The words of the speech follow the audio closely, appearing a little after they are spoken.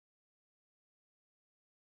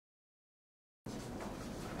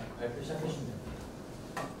발표 시작해주시면 됩니다.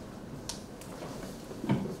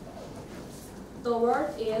 The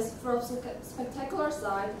word is from spectacular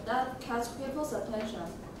side that catch people's attention.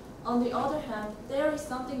 On the other hand, there is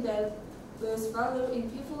something that loses value in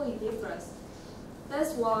people's indifference.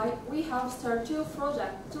 That's why we have started two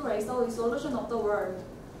projects to raise the resolution of the word.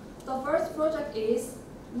 The first project is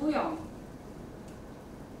무형.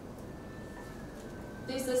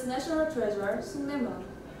 This is national treasure, Chonnam.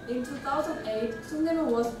 In 2008, Chonnam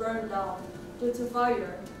was burned down due to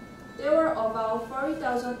fire. There were about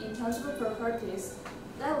 40,000 intangible properties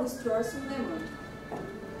that restore Chonnam.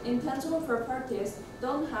 Intangible properties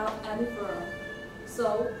don't have any form,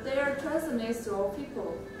 so they are transmitted through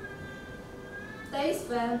people. They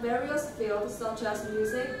span various fields such as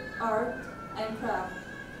music, art, and craft.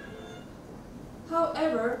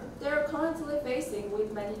 However, they are currently facing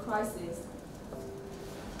with many crises.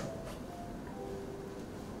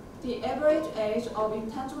 The average age of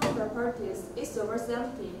intangible properties is over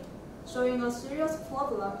 70, showing a serious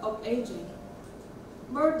problem of aging.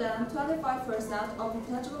 More than 25% of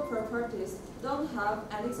intangible properties don't have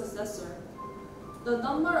any successor. The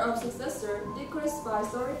number of successors decreased by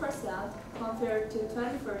 30% compared to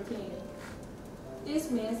 2013.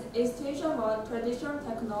 This means extinction of traditional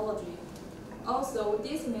technology. Also,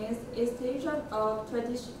 this means extinction of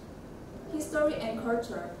history and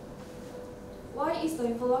culture. Why is the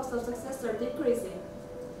influx of successors decreasing?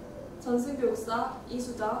 전승교육사,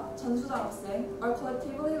 이수자, 전수장학생 are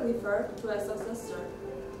collectively referred to as successor.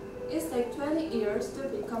 It takes 20 years to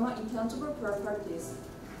become an intangible properties.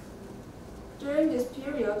 During this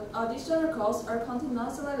period, additional costs are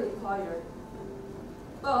continuously required.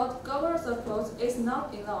 But government support is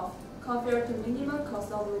not enough compared to minimum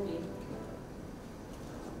cost of living.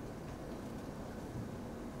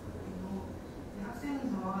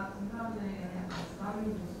 학생은 저와 같은 사람들에게 약간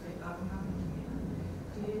부담이 될 수도 있다고 생각이 듭니다.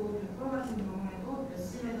 그리고 벽돌 같은 경우에도 몇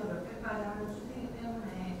심에서 몇 개까지 하는 추세이기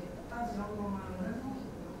때문에 끝까지 이런 것만으로는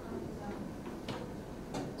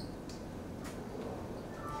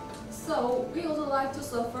So, we would like to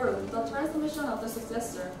affirm the transmission of the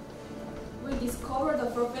successor. We discover the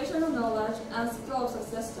professional knowledge and skill of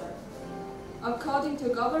successor. According to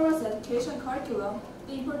government's education curriculum,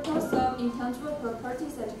 the importance of intangible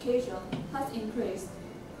properties education has increased.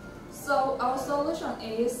 So, our solution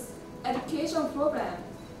is education program.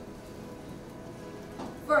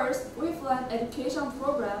 First, we plan education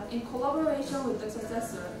program in collaboration with the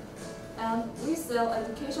successor. And we sell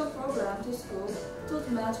education program to schools to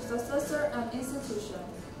match successor and institution.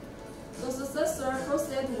 The successor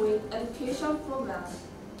proceeds with education program.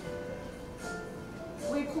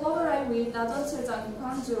 We collaborate with 나전칠장 in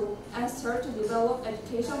Gwangju and start to develop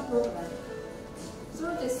education program.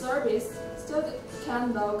 Through this service, students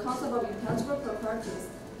can know concept of intangible properties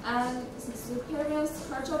and experience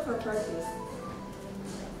cultural properties.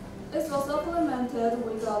 It was supplemented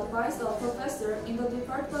with the advice of professor in the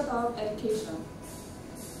Department of Education.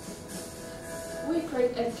 We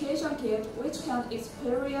create education kit which can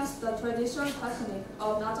experience the traditional technique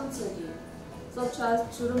of 나전칠기, such as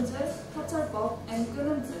주름질, 사찰법, and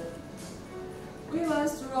끊음질. We went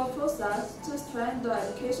through a process to strengthen the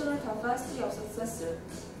educational capacity of successor.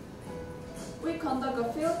 We conduct a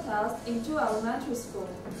field test in 2 elementary schools,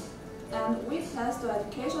 and we test the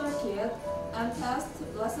educational kit and test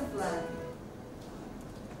lesson plan.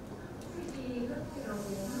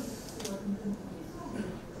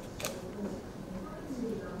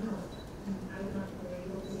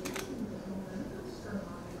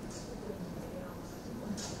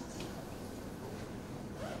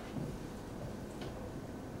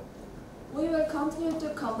 We will continue to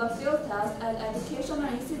conduct field tests at educational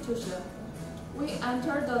institutions. We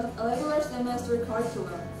enter the regular semester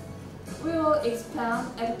curriculum. We will expand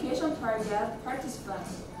education target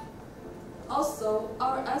participants. Also,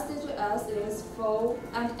 our SDGs is 4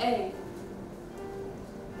 and 8.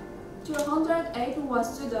 281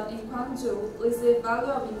 students in Gwangju receive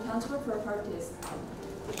value of intangible properties.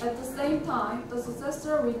 At the same time, the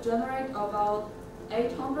successor will generate about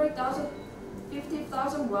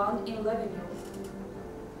 850,000 won in revenue.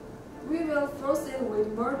 We will proceed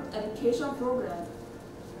with more education programs.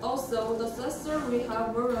 Also, the successor will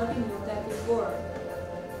have more revenue than before.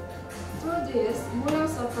 Through this, Muhyang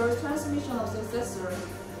suffers transmission of successor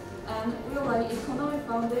and will lay economic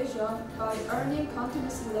foundation by earning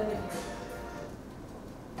continuous revenue.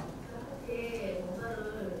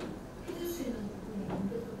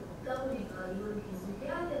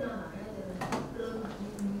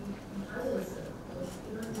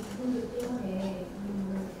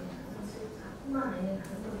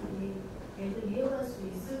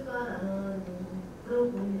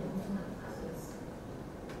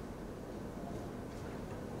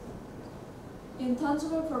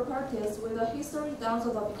 intangible properties with a history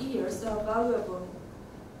thousands of years are valuable.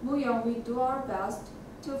 Muyong, we do our best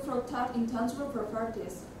to protect intangible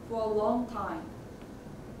properties for a long time.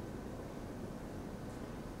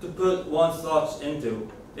 To put one such into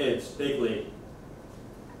it bigly,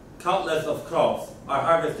 countless of crops are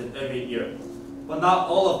harvested every year, but not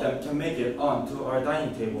all of them can make it onto our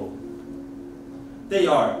dining table. They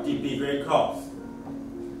are the B-grade crops.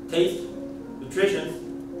 Taste, nutrition,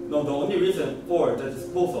 no, the only reason for the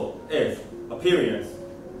disposal is appearance.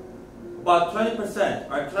 About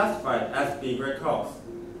 20% are classified as B-grade crops,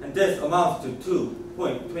 and this amounts to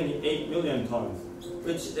 2.28 million tons,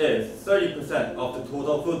 which is 30% of the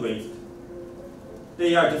total food waste.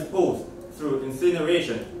 They are disposed through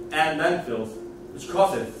incineration and landfills, which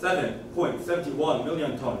causes 7.71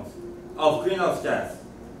 million tons of greenhouse gas,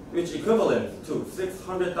 which equivalent to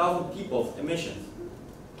 600,000 people's emissions.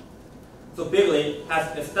 So Bigley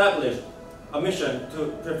has established a mission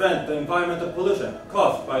to prevent the environmental pollution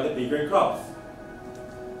caused by the B-grade crops.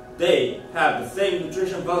 They have the same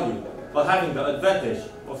nutrition value, but having the advantage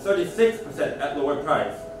of 36% at lower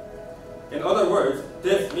price. In other words,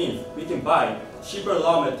 this means we can buy cheaper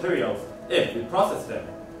raw materials if we process them.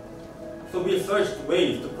 So we searched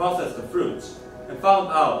ways to process the fruits and found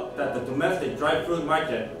out that the domestic dried fruit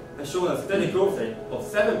market has shown a steady growth rate of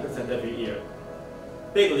 7% every year.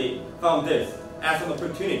 Bigley found this as an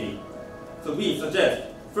opportunity, so we suggest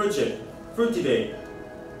fruit chip, Fruity Day.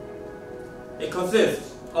 It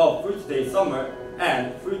consists of Fruity Day Summer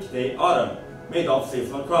and Fruity Day Autumn, made of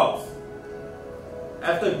seasonal crops.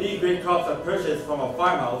 After B-grade crops are purchased from a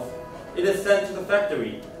farmhouse, it is sent to the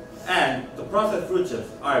factory, and the processed fruit chips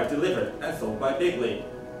are delivered and sold by Bigley.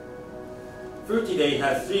 Fruity Day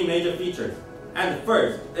has three major features, and the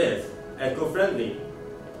first is eco-friendly.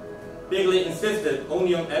 Bigley insisted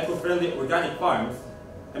only on eco-friendly organic farms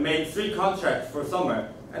and made 3 contracts for summer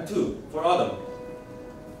and 2 for autumn.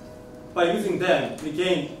 By using them, we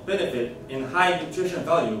gain benefit in high nutrition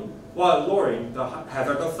value while lowering the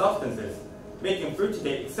hazardous substances, making Fruity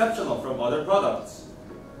Day exceptional from other products.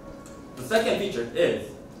 The second feature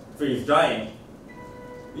is freeze drying.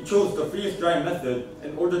 We chose the freeze drying method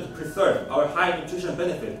in order to preserve our high nutrition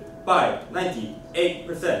benefit by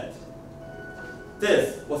 98%.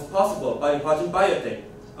 This was possible by Hwajin Biotech,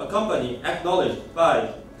 a company acknowledged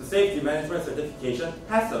by the Safety Management Certification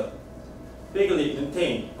HACCP. Bigley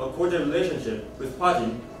maintained a cordial relationship with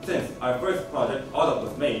Hwajin since our first project audit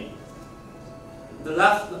was made. The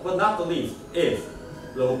last but not the least is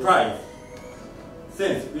low price.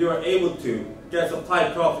 Since we were able to get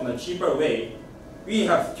supply crops in a cheaper way, we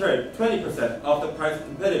have secured 20% of the price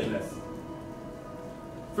competitiveness.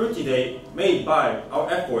 Fruity Day, made by our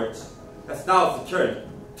efforts, has now secured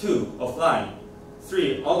 2 offline,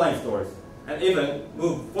 3 online stores, and even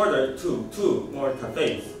moved further to 2 more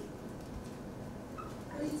cafes.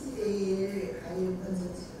 프리티데이의 가입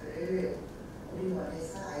콘텐츠를 우리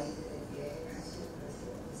원에서 아이들에게 관심을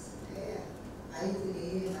가지고 있는데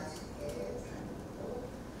아이들이 맛있게 잘 먹고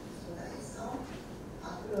소화해서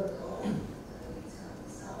앞으로도 저희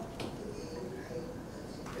차원에서 프리티데이 가입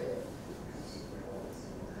콘텐츠를 관심으로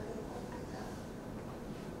제공하려고 합니다.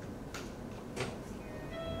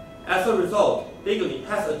 As a result, Bigley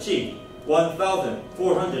has achieved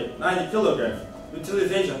 1,490 kilograms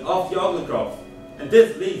utilization of the ugly crops, and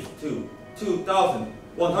this leads to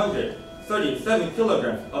 2,137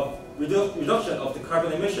 kilograms of reduction of the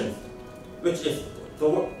carbon emissions, which is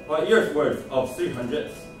a year's worth of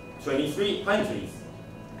 323 pine trees.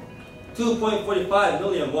 2.45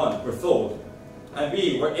 million won were sold, and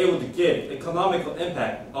we were able to give economical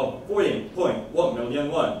impact of 14.1 million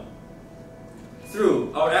won.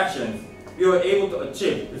 Through our actions, we were able to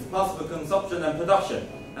achieve responsible consumption and production,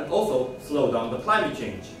 and also slow down the climate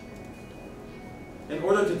change. In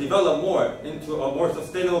order to develop more into a more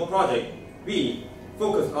sustainable project, we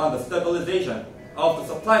focus on the stabilization of the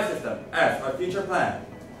supply system as our future plan.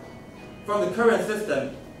 From the current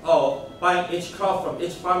system of buying each crop from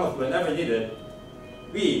each farmer whenever needed,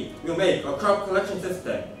 we will make a crop collection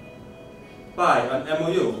system by an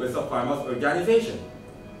MOU with a farmers' organization.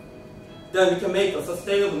 Then we can make a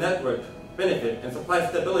sustainable network benefit in supply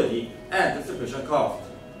stability and distribution cost.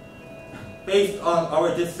 Based on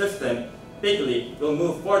this system, Bigley will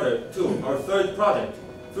move further to our third project,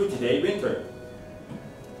 Fruity Day Winter.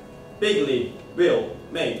 Bigley will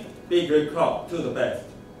make B-grade crop to the best.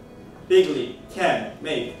 Bigley can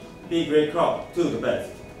make B-grade crop to the best.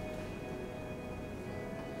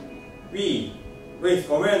 We raise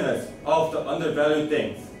awareness of the undervalued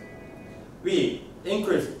things. We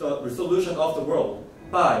increase the resolution of the world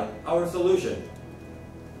by our solution.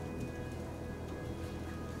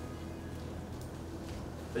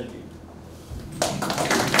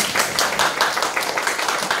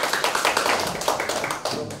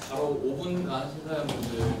 5분간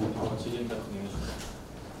심사위원분들 질의응답 진행해 주세요.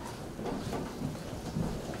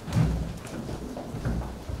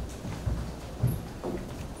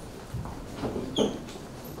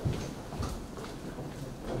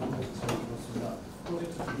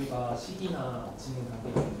 프로젝트 준비가 시기나 진행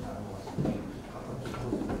단계가 좀 다른 것 같은데 각각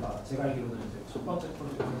프로젝트가 제가 알기로는 이제 첫 번째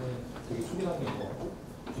프로젝트는 되게 초기 단계인 것 같고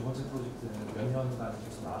두 번째 프로젝트는 몇 년간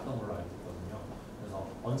계속 나왔던 걸로 알고 있거든요. 그래서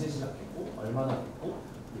언제 시작했고 얼마나 됐고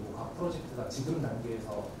그리고 각 프로젝트가 지금 단계에서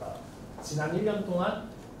그러니까 지난 1년 동안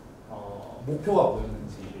목표가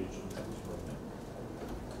뭐였는지를 좀 듣고 싶거든요.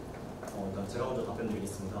 일단 제가 먼저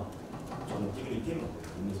답변드리겠습니다. 저는 피그리 PM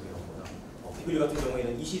임민석이라고 합니다. 피그리 같은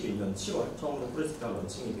경우에는 21년 7월 처음으로 프로젝트가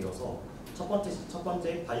런칭이 되어서 첫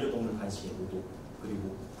번째 반려동물 간식의 모도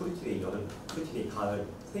그리고 프리티데이 여름, 프리티데이 가을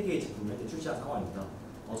 3개의 제품을 이렇게 출시한 상황입니다.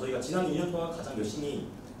 저희가 지난 2년 동안 가장 열심히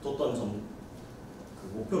뒀던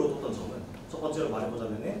목표로 뒀던 점은 첫 번째로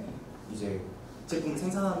말해보자면은 이제 제품을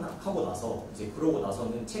생산하고 나서 그러고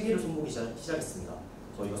나서는 체계를 손보기 시작했습니다.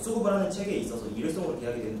 저희가 수급을 하는 체계에 있어서 일회성으로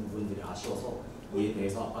계약이 되는 부분들이 아쉬워서 이에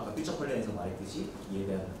대해서 아까 퓨처 플랜에서 말했듯이 이에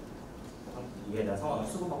대한 상황을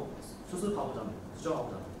수습하고자 합니다.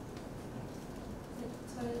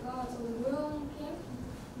 저는 무형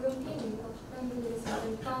PM입니다. 답변드리겠습니다.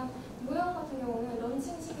 일단 무형 같은 경우는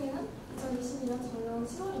런칭 시기는 2022년 작년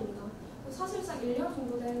 7월입니다. 사실상 1년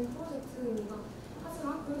정도 된 프로젝트입니다.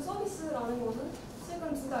 하지만 그 서비스라는 것은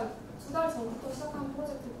최근 두 달 전부터 시작한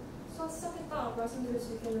프로젝트 시작했다라고 말씀드릴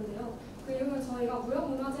수 있겠는데요. 그 이유는 저희가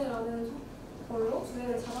무형문화재라는 걸로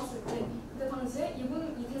주제를 잡았을 때 그때 당시에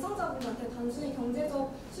이 대상자분한테 단순히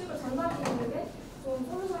경제적 수익을 전달하는 게 좀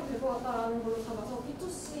솔루션이 될 것 같다라는 걸로 잡아서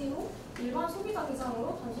B2C로 일반 소비자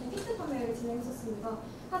대상으로 단순히 키트 판매를 진행했었습니다.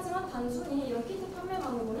 하지만 단순히 이런 키트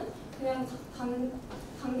판매만으로는 그냥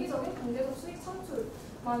단기적인 경제적 수익 창출에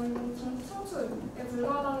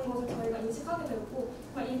불과하다는 것을 저희가 인식하게 되었고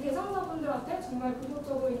이 대상자분들한테 정말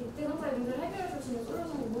궁극적으로 이 대상자의 문제를 해결해 줄 수 있는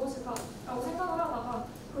솔루션이 무엇일까라고 생각을 하다가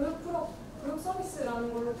교육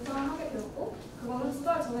서비스라는 걸로 구상을 하게 되었고 그거는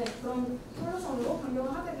 2달 전에 그런 솔루션으로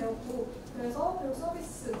변경을 하게 되었고 그래서 교육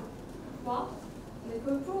서비스와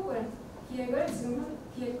교육 프로그램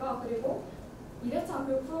기획과 그리고 2회차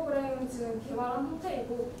교육 프로그램을 지금 개발한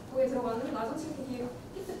상태이고 거기에 들어가는 나중 실기 기획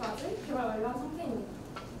키트까지 개발 완료한 상태입니다.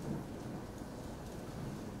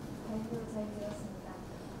 잘 들었습니다.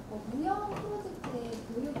 무형 프로젝트의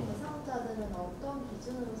교육 대상자들은 어떤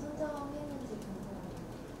기준으로 선정했는지 궁금합니다.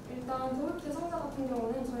 일단 교육 대상자 같은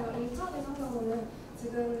경우는 저희가 1차 대상자로는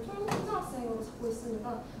지금 초등학생으로 잡고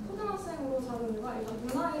있습니다. 초등학생으로 잡은 이유가 일단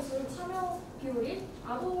문화예술 참여 비율이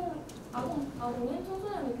아동인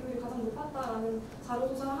청소년의 비율이 가장 높았다라는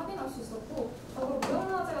자료조사를 확인할 수 있었고 더불어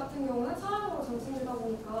무형문화재 같은 경우는 사람으로 정칭되다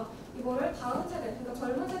보니까 이거를 다음 세대, 그러니까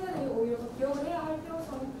젊은 세대들이 오히려 더 기억을 해야 할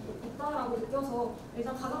필요성이 있다라고 느껴서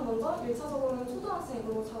일단 가장 먼저 1차적으로는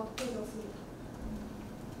초등학생으로 잡게 되었습니다.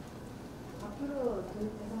 앞으로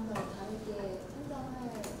교육 대상자를 다르게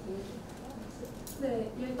선정할 계획인가요?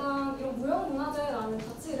 네, 일단 이런 무형문화재라는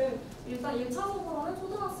가치를 일단 1차적으로는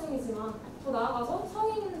초등학생이지만 더 나아가서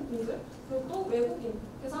성인분들 그리고 또 외국인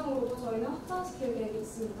대상으로도 저희는 확장시킬 계획이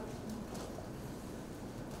있습니다.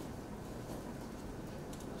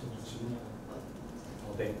 저도 질문이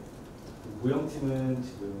네. 무형팀은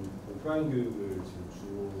지금 오프라인 교육을 지금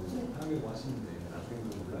주로 하려고 하시는데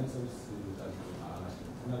나중에도 온라인 서비스까지도 나아가실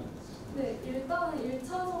생각이 있으신가요? 네, 일단은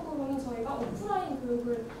 1차적으로는 저희가 오프라인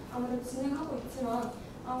교육을 아무래도 진행하고 있지만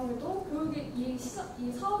아무래도 교육이 이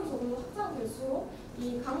사업이 조금 더 확장될수록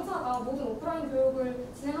이 강사가 모든 오프라인 교육을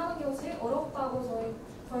진행하는 것이 어렵다고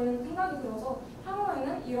저희는 생각이 들어서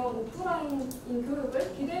향후에는 이런 오프라인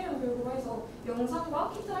교육을 비대면 교육으로 해서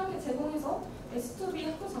영상과 키트를 함께 제공해서 S2B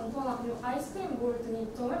학교 장터나 그리고 아이스크림 몰 등의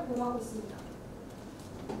입점을 고려하고 있습니다.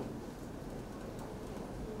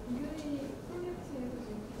 이글이 프로젝트에서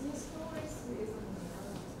지금 비즈니스 프로그레스에서는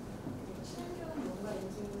최근 뭔가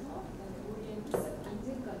인증서, 그다음에 오리엔티스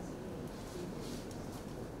인증까지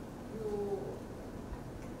이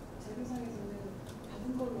자료상에서는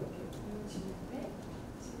받은 걸로 이렇게 보여지는데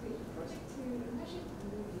지금 이 프로젝트를 하실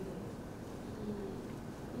분들이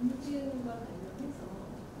이 인증과 관련해서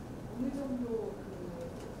어느 정도 그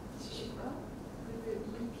지식과 그리고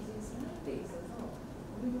이 비즈니스를 하는 데 있어서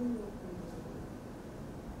어느 정도 그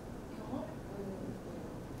경험,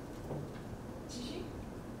 지식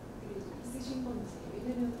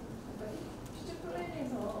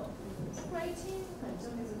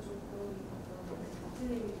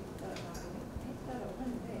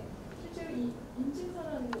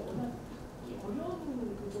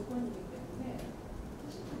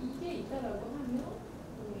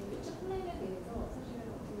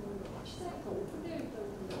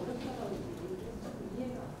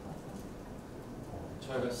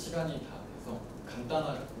시간이 다 돼서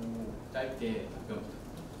간단하고 짧게 답변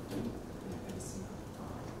부탁드립니다. 네, 알겠습니다.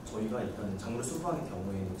 저희가 일단 작물을 수급하는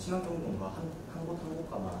경우에는 친환경농가 한 곳 한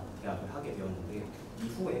곳가만 계약을 하게 되었는데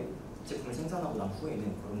이후에 제품을 생산하고 난 후에는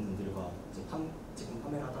그런 분들과 이제 제품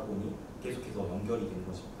판매를 하다 보니 계속해서 연결이 되는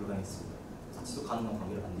것이 불가능했습니다. 그래서 지속 가능한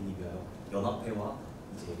관계를 만들기 위하여 연합회와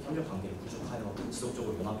이제 협력 관계를 구축하여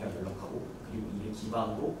지속적으로 연합회와 연락하고 그리고 이를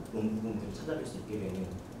기반으로 농부분들을 찾아뵐 수 있게 되는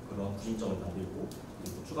그런 구심점을 만들고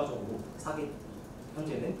그리고 추가적으로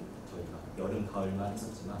현재는 저희가 여름 가을만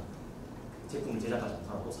했었지만 제품을 제작하지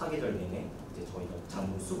않더라도 사계절 내내 이제 저희가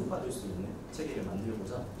작물을 수급받을 수 있는 체계를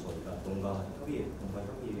만들고자 저희가 농가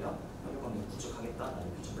협의회와 협력관계를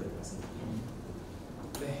구축하겠다라는 퓨처 플랜을 말씀드립니다.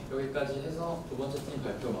 네, 여기까지 해서 두 번째 팀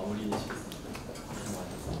발표 마무리 시겠습니다. 고생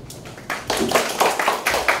많으셨습니다.